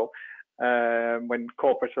stressful. So when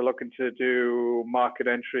corporates are looking to do market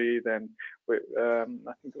entry, then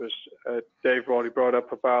I think it was Dave already brought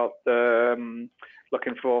up about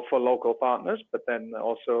looking for local partners, but then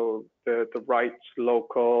also the right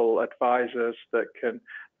local advisors that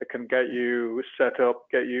can get you set up,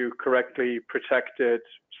 get you correctly protected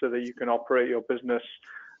so that you can operate your business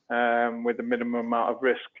with the minimum amount of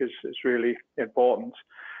risk is really important.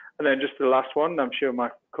 And then just the last one, I'm sure my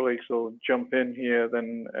colleagues will jump in here,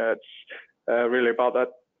 then it's really about that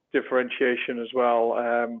differentiation as well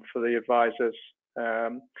for the advisors.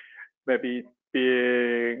 Maybe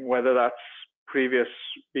being, whether that's previous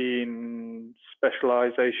being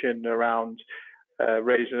specialization around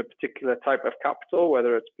raising a particular type of capital,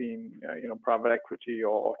 whether it's been private equity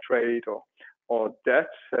or trade or debt,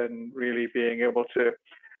 and really being able to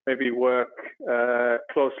maybe work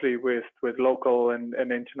closely with local and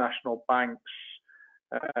international banks.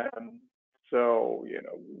 So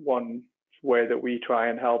one way that we try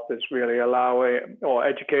and help is really allowing or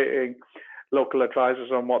educating local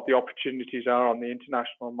advisors on what the opportunities are on the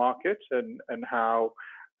international market and how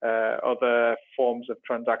other forms of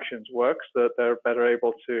transactions work, so that they're better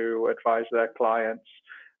able to advise their clients.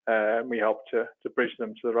 And we help to bridge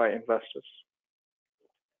them to the right investors.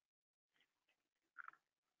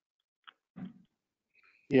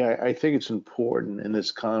 Yeah, I think it's important in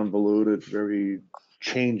this convoluted, very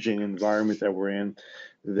changing environment that we're in,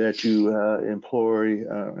 that you employ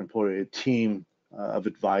a team of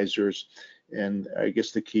advisors. And I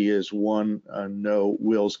guess the key is, one, know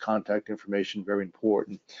Will's contact information, very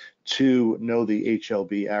important. Two, know the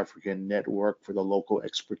HLB African network for the local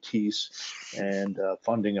expertise and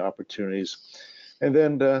funding opportunities. And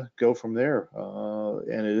then go from there.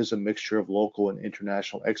 And it is a mixture of local and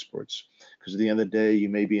international experts, because at the end of the day, you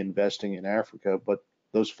may be investing in Africa, but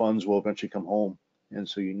those funds will eventually come home. And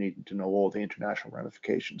so you need to know all the international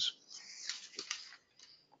ramifications.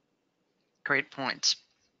 Great points.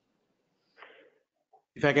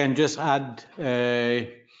 If I can just add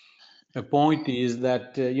a point is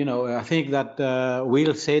that, I think that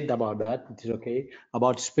Will said about that, it is okay,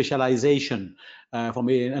 about specialization. From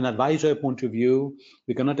an advisor point of view,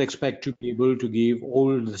 we cannot expect to be able to give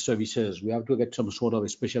all the services. We have to get some sort of a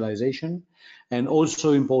specialization, and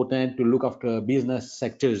also important to look after business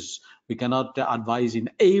sectors. We cannot advise in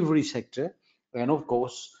every sector. And of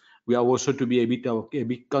course, we are also to be a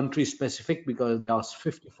bit country specific, because there's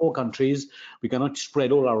 54 countries. We cannot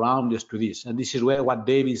spread all around just to this. And this is where what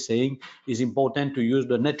Dave is saying is important, to use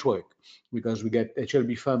the network, because we get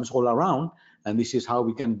HLB firms all around, and this is how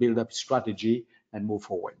we can build up strategy and move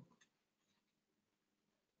forward.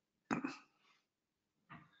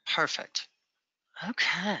 Perfect.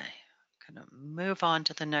 Okay, I'm gonna move on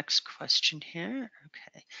to the next question here.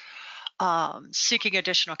 Okay. Seeking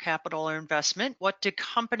additional capital or investment, what do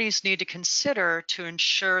companies need to consider to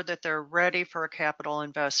ensure that they're ready for a capital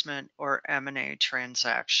investment or M&A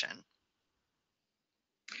transaction?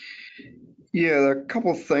 Yeah, there are a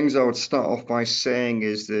couple of things I would start off by saying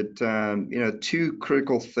is that, two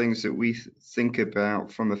critical things that we think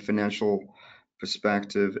about from a financial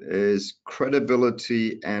perspective is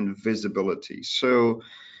credibility and visibility. So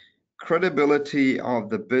credibility of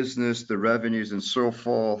the business, the revenues, and so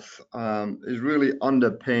forth is really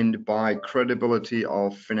underpinned by credibility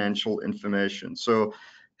of financial information. So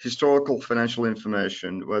historical financial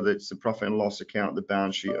information, whether it's the profit and loss account, the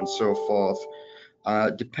balance sheet, and so forth,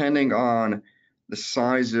 depending on the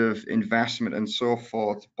size of investment and so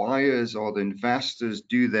forth, buyers or the investors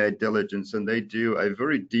do their diligence, and they do a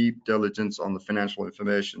very deep diligence on the financial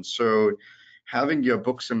information. So having your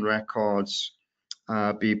books and records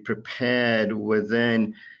be prepared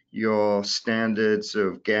within your standards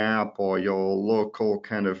of GAAP or your local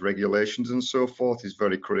kind of regulations and so forth is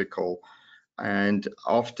very critical. And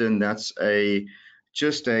often that's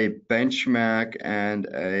just a benchmark and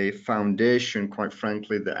a foundation, quite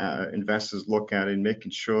frankly, that investors look at in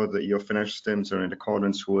making sure that your financial statements are in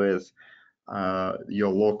accordance with your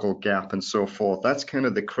local GAAP and so forth. That's kind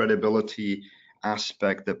of the credibility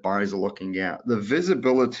aspect that buyers are looking at. The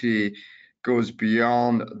visibility goes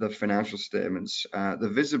beyond the financial statements. The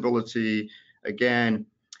visibility, again,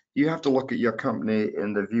 you have to look at your company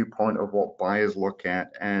in the viewpoint of what buyers look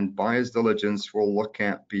at, and buyers diligence will look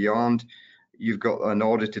at beyond. You've got an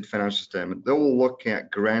audited financial statement. They'll look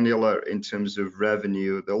at granular in terms of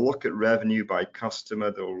revenue. They'll look at revenue by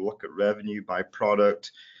customer. They'll look at revenue by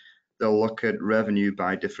product. They'll look at revenue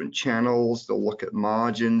by different channels. They'll look at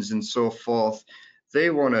margins and so forth. They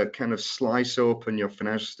want to kind of slice open your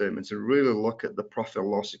financial statements and really look at the profit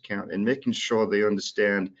and loss account and making sure they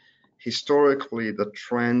understand historically the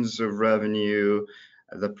trends of revenue,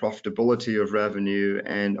 the profitability of revenue,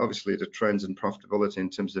 and obviously the trends in profitability in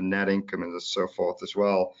terms of net income and so forth as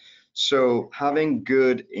well. So having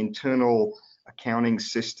good internal accounting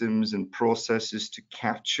systems and processes to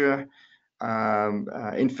capture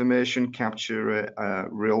information, capture it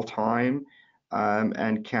real time,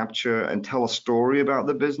 and capture and tell a story about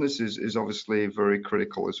the business is obviously very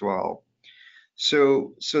critical as well.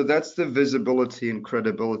 So that's the visibility and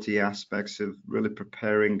credibility aspects of really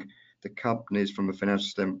preparing the companies from a financial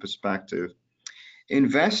statement perspective.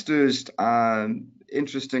 Investors,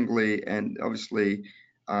 interestingly, and obviously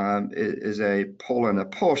is a pull and a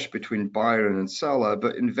push between buyer and seller,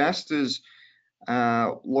 but investors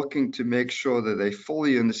looking to make sure that they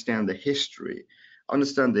fully understand the history,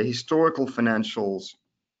 understand the historical financials,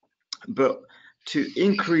 but to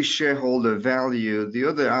increase shareholder value, the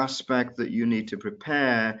other aspect that you need to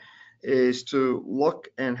prepare is to look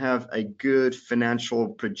and have a good financial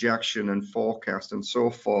projection and forecast and so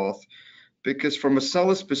forth. Because from a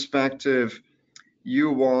seller's perspective, you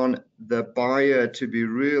want the buyer to be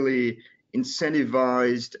really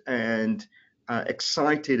incentivized and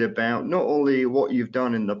excited about not only what you've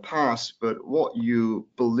done in the past, but what you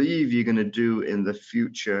believe you're going to do in the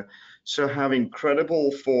future. So having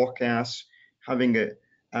credible forecasts, having a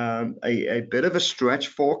bit of a stretch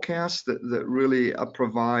forecast that really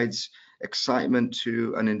provides excitement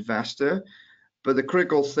to an investor. But the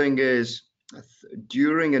critical thing is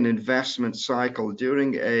during an investment cycle,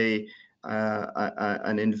 during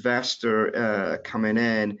an investor coming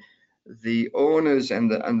in, the owners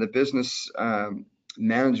and the business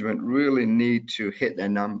management really need to hit their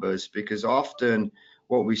numbers, because often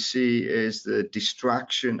what we see is the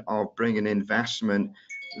distraction of bringing investment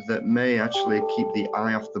that may actually keep the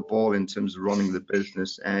eye off the ball in terms of running the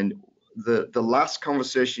business. And the last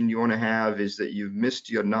conversation you want to have is that you've missed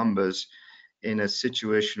your numbers in a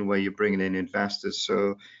situation where you're bringing in investors.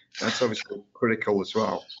 So that's obviously critical as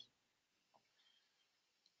well.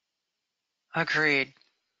 Agreed.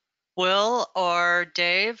 Will or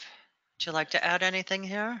Dave, would you like to add anything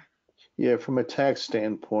here? Yeah, from a tax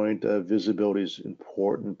standpoint, visibility is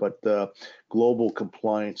important, but global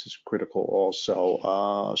compliance is critical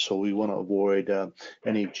also. So we want to avoid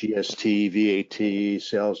any GST, VAT,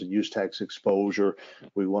 sales and use tax exposure.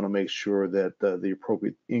 We want to make sure that the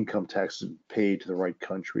appropriate income tax is paid to the right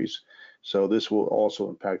countries. So this will also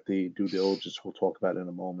impact the due diligence we'll talk about in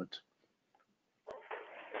a moment.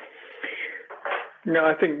 No,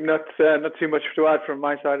 I think not too much to add from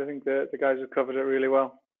my side. I think the guys have covered it really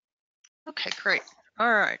well. Okay, great.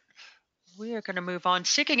 All right. We are going to move on.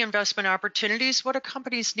 Seeking investment opportunities. What do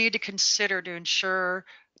companies need to consider to ensure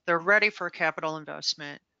they're ready for a capital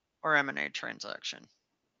investment or M&A transaction?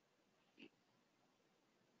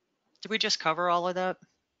 Did we just cover all of that?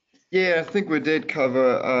 Yeah, I think we did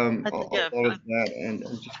cover a Yeah. lot of that, and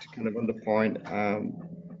just to kind of underpoint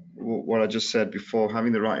what I just said before,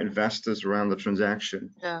 having the right investors around the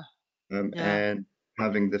transaction, Yeah. and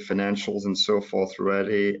having the financials and so forth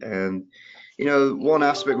ready. And one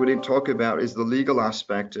aspect we didn't talk about is the legal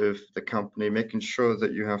aspect of the company, making sure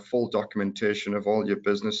that you have full documentation of all your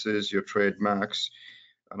businesses, your trademarks,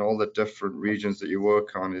 and all the different regions that you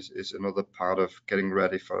work on is another part of getting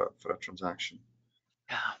ready for a transaction.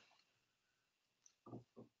 Yeah.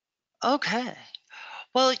 Okay.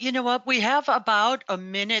 Well, you know what? We have about a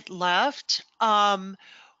minute left.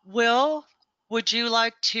 Will, would you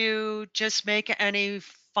like to just make any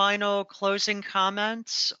final closing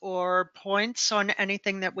comments or points on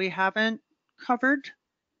anything that we haven't covered?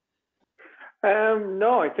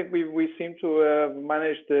 No, I think we seem to have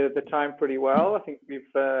managed the time pretty well. I think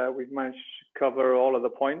we've managed to cover all of the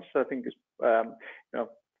points. I think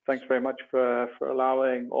thanks very much for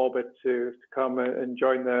allowing Orbit to come and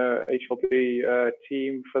join the HLB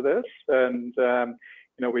team for this. And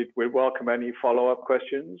we welcome any follow-up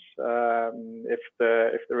questions if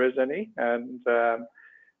there is any. And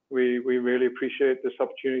we really appreciate this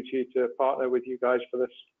opportunity to partner with you guys for this.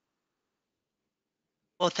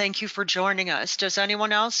 Well, thank you for joining us. Does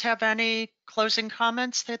anyone else have any closing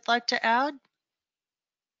comments they'd like to add?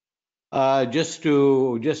 I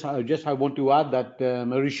want to add that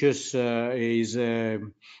Mauritius is a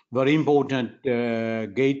very important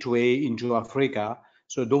gateway into Africa.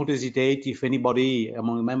 So don't hesitate if anybody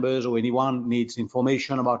among members or anyone needs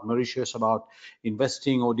information about Mauritius, about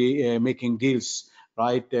investing or making deals,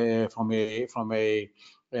 right? From a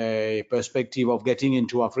perspective of getting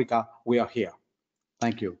into Africa, we are here.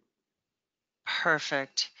 Thank you.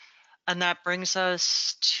 Perfect. And that brings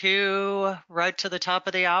us right to the top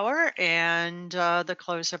of the hour and the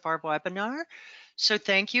close of our webinar. So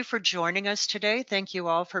thank you for joining us today. Thank you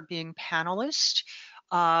all for being panelists.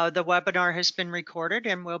 The webinar has been recorded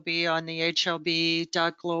and will be on the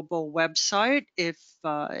HLB.global website if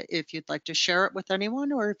you'd like to share it with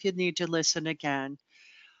anyone or if you need to listen again.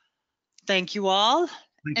 Thank you all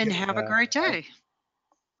and have a great day.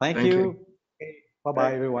 Thank you. Bye-bye,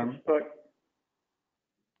 Thanks. everyone. Bye.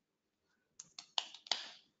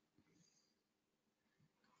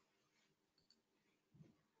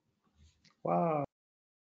 Wow.